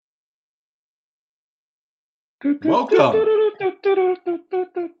Welcome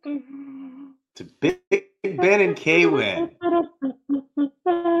to Big Ben and K-Win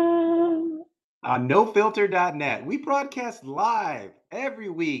on NoFilter.net. We broadcast live every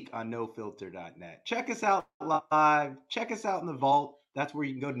week on NoFilter.net. Check us out live. Check us out in the vault. That's where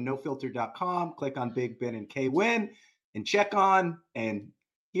you can go to NoFilter.com, click on Big Ben and K-Win, and check on and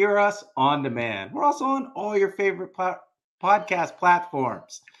hear us on demand. We're also on all your favorite podcast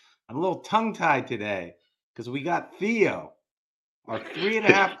platforms. I'm a little tongue-tied today because we got Theo, our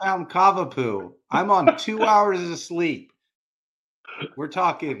 3.5-pound Cavapoo. I'm on 2 hours of sleep. We're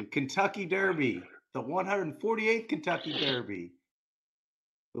talking Kentucky Derby, the 148th Kentucky Derby,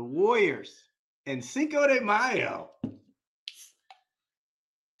 the Warriors, and Cinco de Mayo.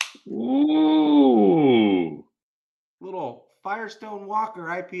 Ooh. Little Firestone Walker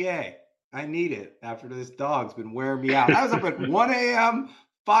IPA. I need it after this dog's been wearing me out. I was up at 1 a.m.,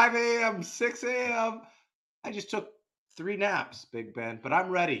 5 a.m., 6 a.m. I just took 3 naps, Big Ben, but I'm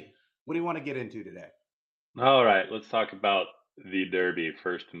ready. What do you want to get into today? All right, let's talk about the Derby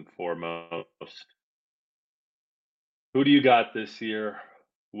first and foremost. Who do you got this year?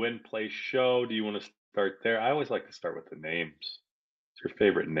 Win, place, show. Do you want to start there? I always like to start with the names. What's your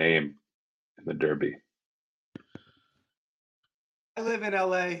favorite name in the Derby? I live in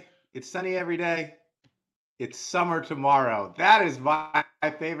LA. It's sunny every day. It's summer tomorrow. That is my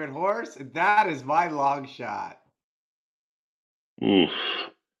favorite horse. And that is my long shot. Oof.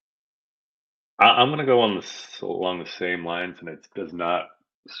 I'm going to go on along the same lines, and it's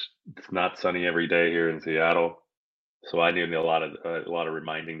not sunny every day here in Seattle. So I need a lot of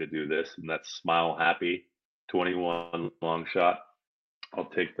reminding to do this, and that's Smile Happy, 21 long shot. I'll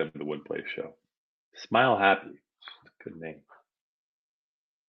take them to the Win Place show. Smile Happy, good name.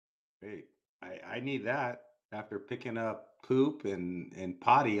 Great. I need that after picking up poop and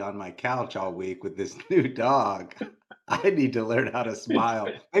potty on my couch all week with this new dog. I need to learn how to smile.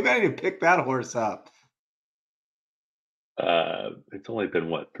 Maybe I need to pick that horse up. It's only been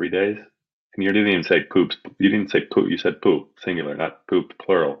what, 3 days? And you didn't even say poops. You didn't say poop. You said poop, singular, not poop,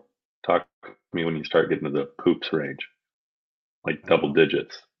 plural. Talk to me when you start getting to the poops range, like double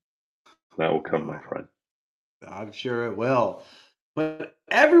digits. That will come, my friend. I'm sure it will. But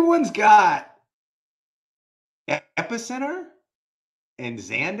everyone's got Epicenter and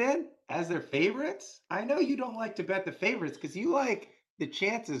Zandon as their favorites. I know you don't like to bet the favorites because you like the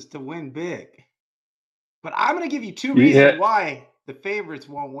chances to win big. But I'm going to give you 2 reasons why the favorites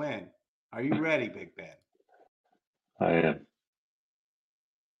won't win. Are you ready, Big Ben? I am.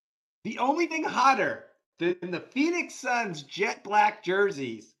 The only thing hotter than the Phoenix Suns jet black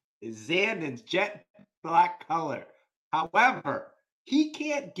jerseys is Zandon's jet black color. However, he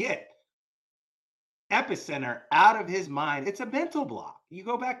can't get Epicenter out of his mind. It's a mental block. You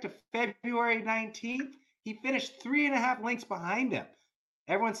go back to February 19th, he finished 3.5 lengths behind him.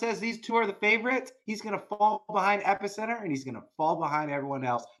 Everyone says these two are the favorites. He's going to fall behind Epicenter, and he's going to fall behind everyone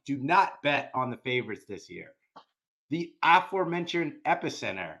else. Do not bet on the favorites this year. The aforementioned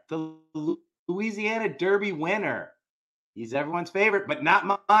Epicenter, the Louisiana Derby winner. He's everyone's favorite, but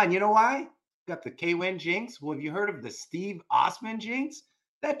not mine. You know why? Got the K-Win jinx. Well, have you heard of the Steve Osman jinx?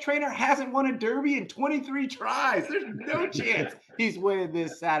 That trainer hasn't won a Derby in 23 tries. There's no chance he's winning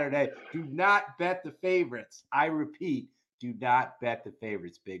this Saturday. Do not bet the favorites. I repeat, do not bet the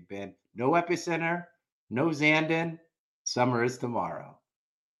favorites, Big Ben. No Epicenter, no Zandon. Summer is tomorrow.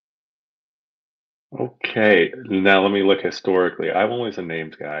 Okay, now let me look historically. I'm always a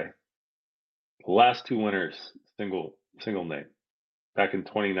names guy. The last 2 winners, single name. Back in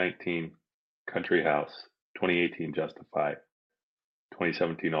 2019, Country House. 2018, Justify.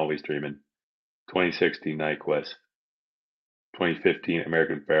 2017, Always Dreamin'. 2016, Nyquist. 2015,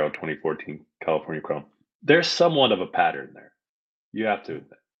 American Pharaoh. 2014, California Chrome. There's somewhat of a pattern there. You have to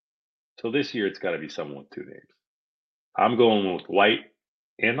admit. So this year, it's got to be someone with 2 names. I'm going with White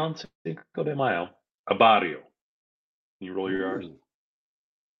and on Cinco de Mayo, a Barrio. Can you roll your R's?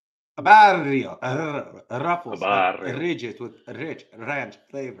 A barrio, Ruffles, A barrio. rigid with rich ranch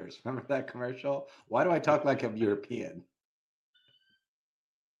flavors. Remember that commercial? Why do I talk like I'm European?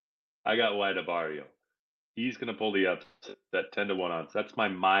 I got White a Barrio. He's going to pull the upset, 10-1 odds. That's my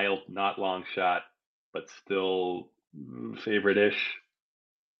mild, not long shot, but still favorite-ish.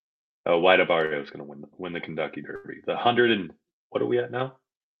 White a Barrio is going to win the Kentucky Derby. The 100 and what are we at now?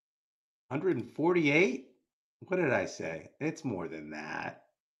 148? What did I say? It's more than that.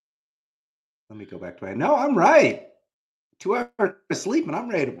 Let me go back to my. No, I'm right. 2 hours of sleep and I'm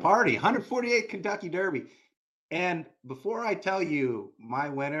ready to party. 148 Kentucky Derby. And before I tell you my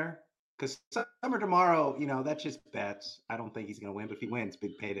winner, because summer tomorrow, that's just bets. I don't think he's going to win, but if he wins,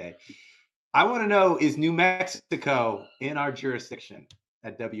 big payday. I want to know, is New Mexico in our jurisdiction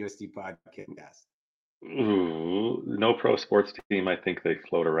at WSD Podcast? Ooh, no pro sports team. I think they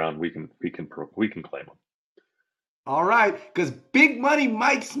float around. We can claim them. All right, because Big Money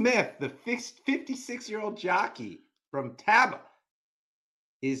Mike Smith, the 56-year-old jockey from Taba,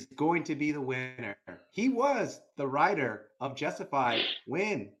 is going to be the winner. He was the rider of Justify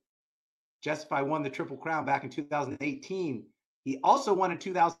when Justify won the Triple Crown back in 2018. He also won in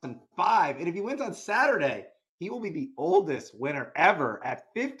 2005. And if he wins on Saturday, he will be the oldest winner ever at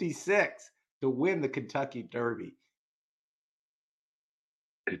 56 to win the Kentucky Derby.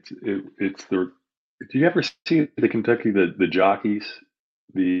 It's the. Do you ever see the Kentucky the jockeys,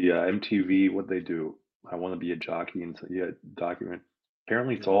 the MTV? What they do? I want to be a jockey, and so, yeah, document.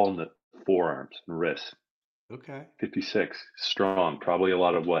 Apparently, it's all in the forearms and wrists. Okay. 56, strong. Probably a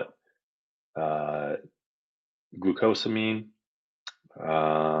lot of what? Glucosamine.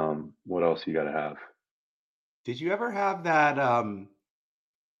 What else you got to have? Did you ever have that?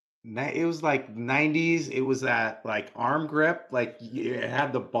 It was like 90s. It was that like arm grip, like it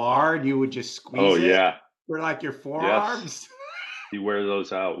had the bar and you would just Oh squeeze it yeah, for like your yes. forearms. You wear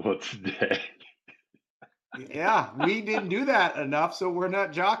those out once a day. Yeah, we didn't do that enough, so we're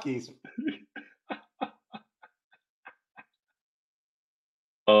not jockeys.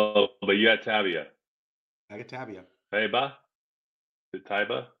 Oh, but you had Tabia. I got Tabia. Taiba? The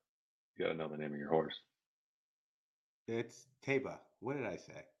Taiba? You gotta know the name of your horse. It's Taba. What did I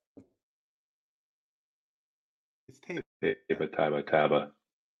say? It's Taba. Taba.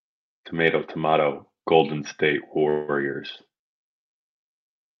 Tomato. Golden State Warriors.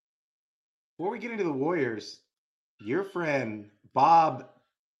 Before we get into the Warriors, your friend Bob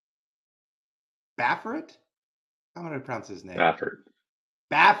Baffert? I'm going to pronounce his name. Baffert.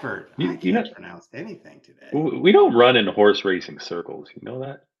 I can't pronounce anything today. We don't run in horse racing circles. You know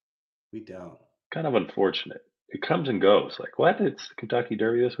that? We don't. Kind of unfortunate. It comes and goes. Like, what? It's the Kentucky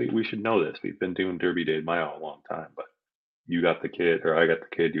Derby this week? We should know this. We've been doing Derby Day Mile a long time, but you got the kid, or I got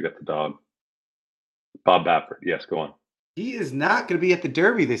the kid, you got the dog. Bob Baffert. Yes, go on. He is not going to be at the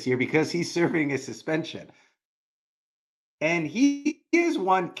Derby this year because he's serving a suspension. And he has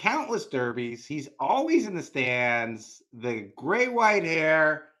won countless derbies. He's always in the stands, the gray white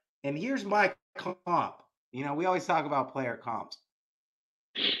hair. And here's my comp. You know, we always talk about player comps.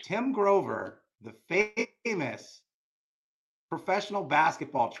 Tim Grover, the famous professional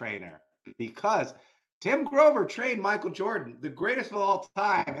basketball trainer, because Tim Grover trained Michael Jordan, the greatest of all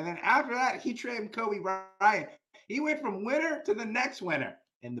time. And then after that, he trained Kobe Bryant. He went from winner to the next winner.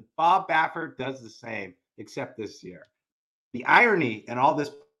 And the Bob Baffert does the same, except this year. The irony in all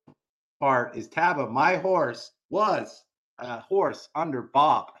this part is Taba, my horse, was a horse under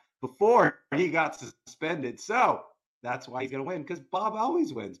Bob before he got suspended. So that's why he's going to win, because Bob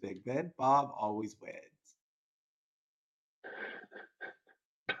always wins, Big Ben. Bob always wins.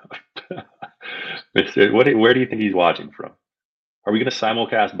 Where do you think he's watching from? Are we going to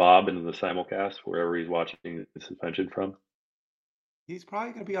simulcast Bob into the simulcast wherever he's watching the suspension from? He's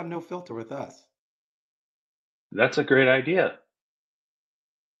probably going to be on No Filter with us. That's a great idea.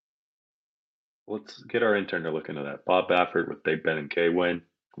 Let's get our intern to look into that. Bob Baffert with Big Ben and K-Win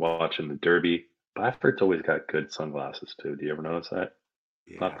watching the Derby. Baffert's always got good sunglasses too. Do you ever notice that?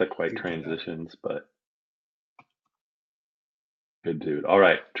 Yeah, not the quite transitions, but good dude. All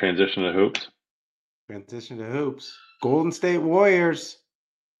right, transition to hoops. Transition to hoops. Golden State Warriors.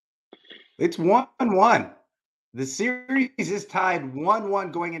 It's 1-1. The series is tied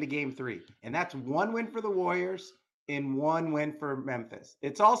 1-1 going into game 3. And that's one win for the Warriors and one win for Memphis.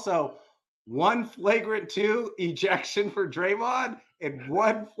 It's also one flagrant 2 ejection for Draymond and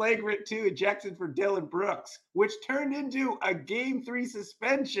one flagrant 2 ejection for Dillon Brooks, which turned into a game 3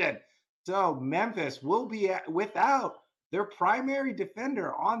 suspension. So Memphis will be without their primary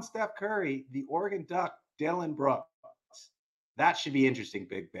defender on Steph Curry, the Oregon Duck, Dillon Brooks. That should be interesting,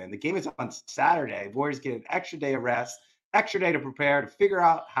 Big Ben. The game is on Saturday. Warriors get an extra day of rest, extra day to prepare, to figure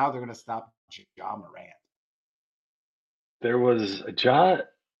out how they're going to stop Ja Morant. There was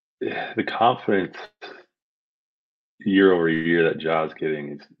the confidence year over year that Ja's getting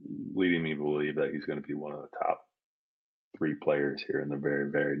is leading me to believe that he's going to be one of the top 3 players here in the very,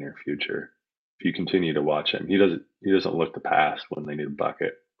 very near future. If you continue to watch him, he doesn't look to pass when they need a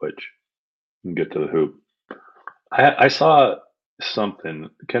bucket, which can get to the hoop. I saw something,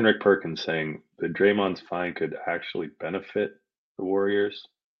 Kendrick Perkins saying that Draymond's fine could actually benefit the Warriors.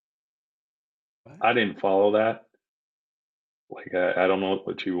 What? I didn't follow that. Like, I don't know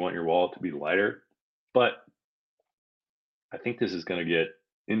what you want your wallet to be lighter, but I think this is going to get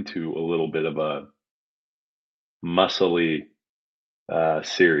into a little bit of a muscly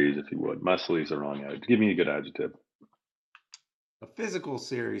series, if you would. Muscly is the wrong adjective. Give me a good adjective. A physical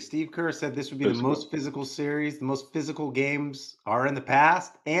series. Steve Kerr said this would be the Physical. most physical series. The most physical games are in the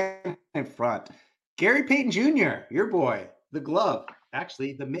past and in front. Gary Payton Jr., your boy, the glove,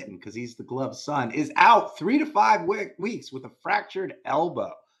 actually the mitten, because he's the glove's son, is out 3 to 5 weeks with a fractured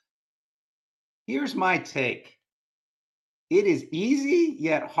elbow. Here's my take. It is easy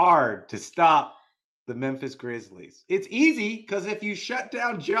yet hard to stop the Memphis Grizzlies. It's easy because if you shut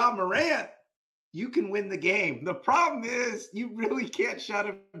down Ja Morant, you can win the game. The problem is you really can't shut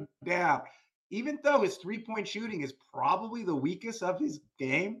him down. Even though his three-point shooting is probably the weakest of his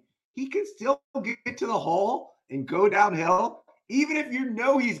game, he can still get to the hole and go downhill. Even if you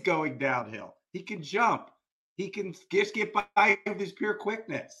know he's going downhill, he can jump. He can just get by with his pure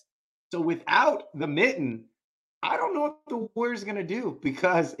quickness. So without the mitten, I don't know what the Warriors are going to do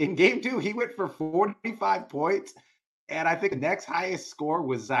because in game 2, he went for 45 points. And I think the next highest score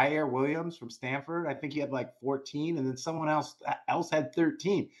was Zaire Williams from Stanford. I think he had like 14, and then someone else had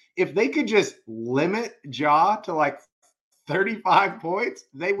 13. If they could just limit Ja to like 35 points,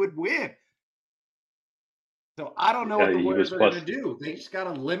 they would win. So I don't know what the Warriors are going to do. They just got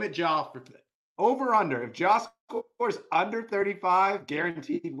to limit Ja for over under. If Ja scores under 35,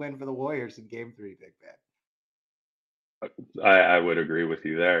 guaranteed win for the Warriors in game 3, Big Ben. I would agree with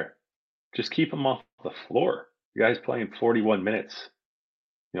you there. Just keep him off the floor. You guys playing 41 minutes,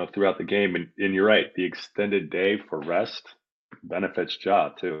 throughout the game, and you're right. The extended day for rest benefits Ja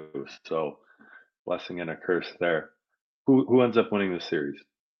too. So, blessing and a curse there. Who ends up winning the series?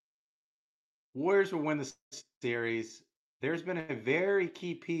 Warriors will win the series. There's been a very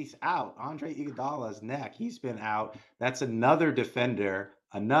key piece out. Andre Iguodala's neck. He's been out. That's another defender,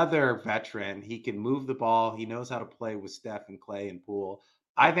 another veteran. He can move the ball. He knows how to play with Steph and Clay and Poole.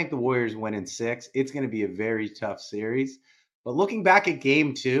 I think the Warriors win in 6. It's going to be a very tough series. But looking back at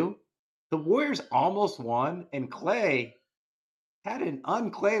game 2, the Warriors almost won, and Clay had an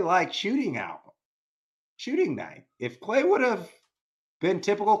un-Clay-like shooting night. If Clay would have been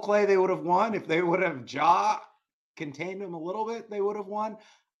typical Clay, they would have won. If they would have contained him a little bit, they would have won.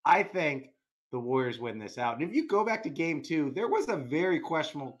 I think the Warriors win this out. And if you go back to game 2, there was a very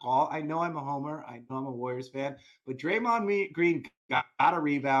questionable call. I know I'm a homer. I know I'm a Warriors fan. But Draymond Green got a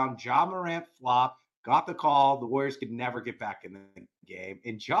rebound. Ja Morant flopped, got the call. The Warriors could never get back in the game.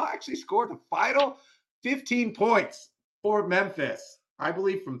 And Ja actually scored the final 15 points for Memphis. I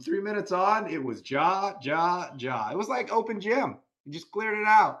believe from 3 minutes on, it was Ja. It was like open gym. You just cleared it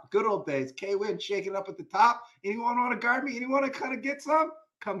out. Good old days. K-Win shaking up at the top. Anyone want to guard me? Anyone want to kind of get some?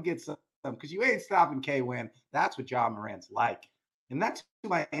 Come get some because you ain't stopping K-Win. That's what Ja Morant's like. And that's who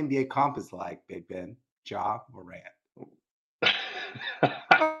my NBA comp is like, Big Ben. Ja Morant.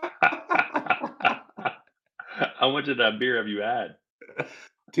 How much of that beer have you had?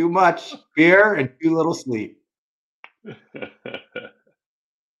 Too much beer and too little sleep.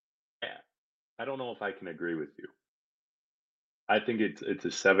 I don't know if I can agree with you. I think it's a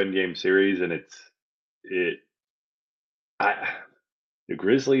 7-game series, and the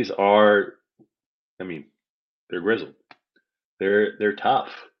Grizzlies are, they're grizzled. They're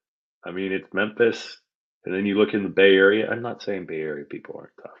tough. It's Memphis, and then you look in the Bay Area. I'm not saying Bay Area people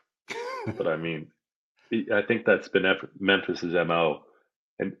aren't tough, but I think that's been Memphis's MO.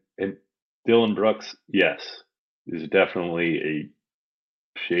 And Dylan Brooks, yes, is definitely a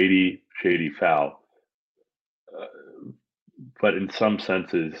shady foul. But in some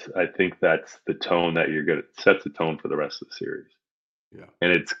senses, I think that's the tone that you're going to set the tone for the rest of the series. Yeah.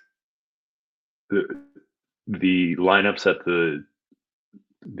 And it's the lineups that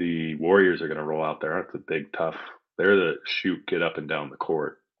the Warriors are going to roll out there aren't the big, tough. They're the shoot, get up and down the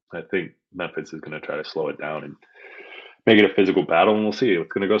court. I think Memphis is going to try to slow it down and make it a physical battle, and we'll see.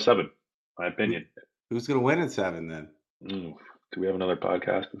 It's going to go 7, my opinion. Who's going to win in 7 then? Do we have another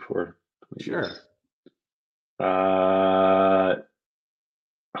podcast before? Sure. I'll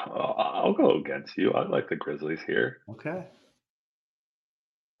go against you. I like the Grizzlies here. Okay.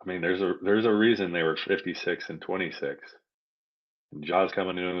 There's a reason they were 56 and 26. And Ja's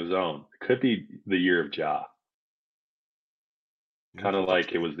coming into his own. It could be the year of Ja. Kind of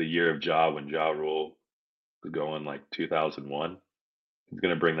like it was the year of Ja when Ja Rule was going like 2001. He's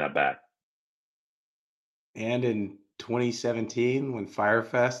going to bring that back. And in 2017, when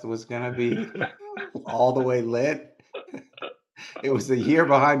Firefest was going to be all the way lit, it was the year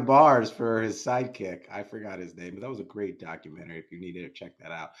behind bars for his sidekick. I forgot his name, but that was a great documentary. If you needed to check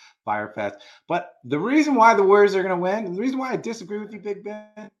that out, Firefest. But the reason why the Warriors are going to win, and the reason why I disagree with you, Big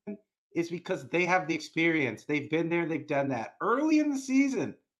Ben, is because they have the experience. They've been there. They've done that early in the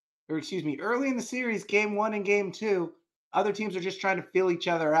season, early in the series, game 1 and game 2. Other teams are just trying to fill each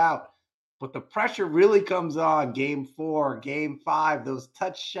other out. But the pressure really comes on game 4, game 5, those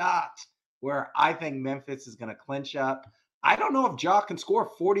touch shots where I think Memphis is going to clinch up. I don't know if Ja can score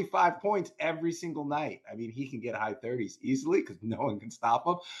 45 points every single night. I mean, he can get high 30s easily because no one can stop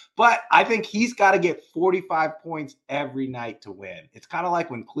him. But I think he's got to get 45 points every night to win. It's kind of like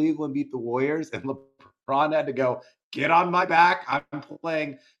when Cleveland beat the Warriors and LeBron had to go, get on my back. I'm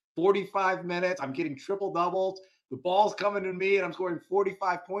playing 45 minutes. I'm getting triple doubles. The ball's coming to me and I'm scoring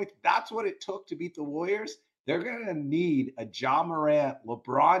 45 points. That's what it took to beat the Warriors. They're going to need a Ja Morant,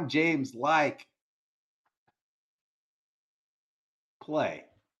 LeBron James like play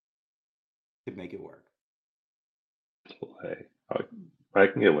to make it work. Play. I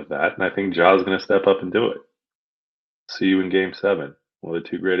can get with that, and I think Ja's going to step up and do it. See you in Game 7. One of the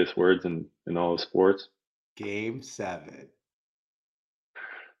 2 greatest words in all of sports. Game 7.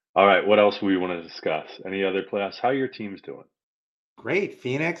 All right, what else do we want to discuss? Any other playoffs? How are your teams doing? Great.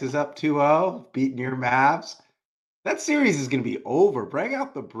 Phoenix is up 2-0, beating your Mavs. That series is going to be over. Bring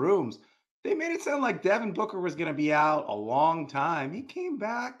out the brooms. They made it sound like Devin Booker was going to be out a long time. He came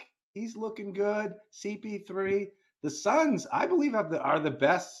back. He's looking good. CP3. The Suns, I believe, are the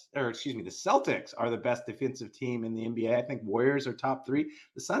best, or excuse me, the Celtics are the best defensive team in the NBA. I think Warriors are top 3.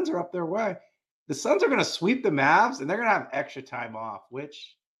 The Suns are up their way. The Suns are going to sweep the Mavs, and they're going to have extra time off,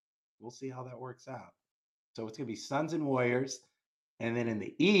 which we'll see how that works out. So it's going to be Suns and Warriors. And then in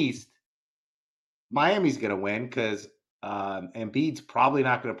the East, Miami's going to win because Embiid's probably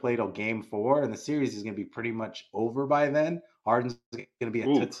not going to play till game 4, and the series is going to be pretty much over by then. Harden's going to be at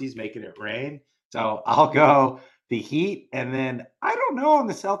Tootsie's making it rain. So I'll go the Heat, and then I don't know on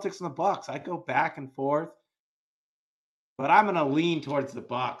the Celtics and the Bucks. I go back and forth, but I'm going to lean towards the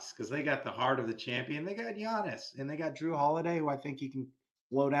Bucks because they got the heart of the champion. They got Giannis, and they got Drew Holiday, who I think he can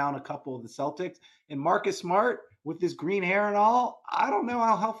blow down a couple of the Celtics. And Marcus Smart, with his green hair and all, I don't know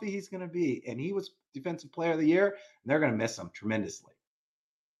how healthy he's going to be. And he was Defensive Player of the Year, and they're going to miss him tremendously.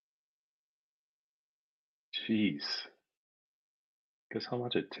 Jeez. Guess how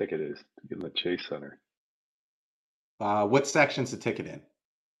much a ticket is to get in the Chase Center? What section's the ticket in?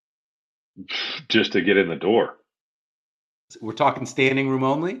 Just to get in the door. We're talking standing room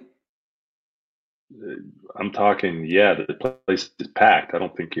only? I'm talking, yeah, the place is packed. I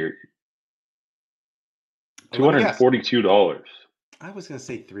don't think you're... $242. I was going to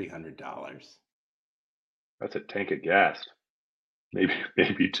say $300. That's a tank of gas.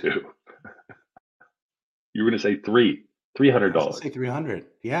 Maybe 2. You were going to say $300. I was going to say 300.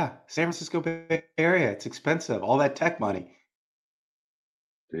 Yeah, San Francisco Bay Area. It's expensive. All that tech money.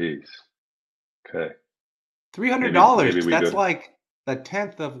 Jeez. Okay. $300. That's like a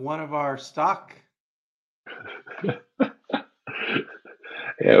tenth of one of our stock.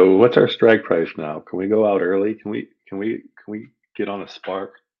 Yeah, what's our strike price now? Can we go out early? Can we get on a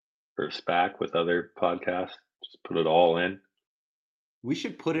Spark or a SPAC with other podcasts? Just put it all in. We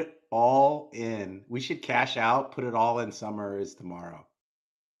should put it all in. We should cash out, put it all in. Summer is tomorrow.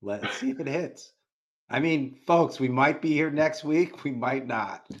 Let's see if it hits. I mean, folks, we might be here next week. We might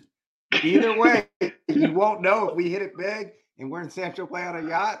not. Either way, you won't know if we hit it big and we're in San Tropez on a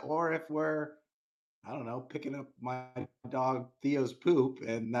yacht, or if we're, I don't know, picking up my dog Theo's poop,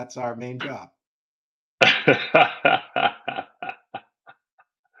 and that's our main job.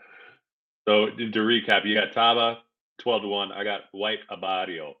 So to recap, you got Taba 12-1. I got White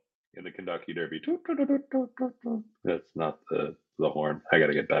Abadio in the Kentucky Derby. That's not the horn. I got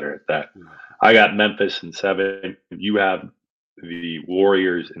to get better at that. I got Memphis in 7. You have the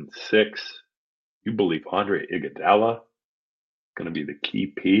Warriors in 6. You believe Andre Iguodala going to be the key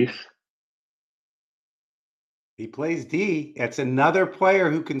piece? He plays D. It's another player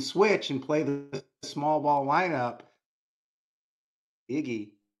who can switch and play the small ball lineup. Iggy.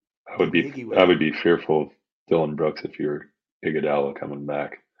 I would be fearful of Dylan Brooks if you're Iguodala coming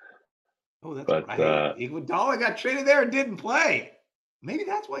back. Oh, that's right. Iguodala got traded there and didn't play. Maybe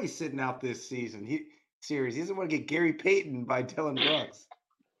that's why he's sitting out this season. He doesn't want to get Gary Payton by Dylan Brooks.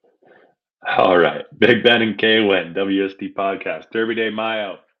 All right. Big Ben and K-Win, WST Podcast. Derby Day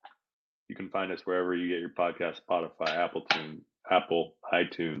Mayo. You can find us wherever you get your podcast, Spotify, Apple,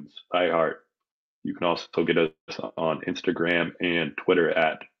 iTunes, iHeart. You can also get us on Instagram and Twitter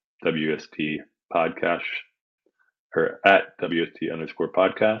at WST Podcast, or at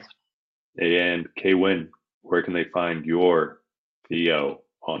WST_podcast. And K-Win, where can they find your Theo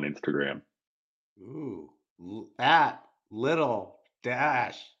on Instagram? Ooh, at little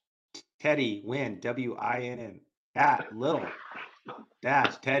dash Teddy Win, WINN, at little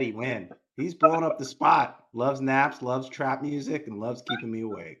dash Teddy Win. He's blowing up the spot. Loves naps, loves trap music, and loves keeping me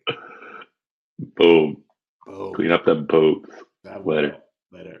awake. Boom. Boom. Clean up the boats. I Later. will.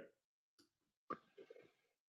 Later.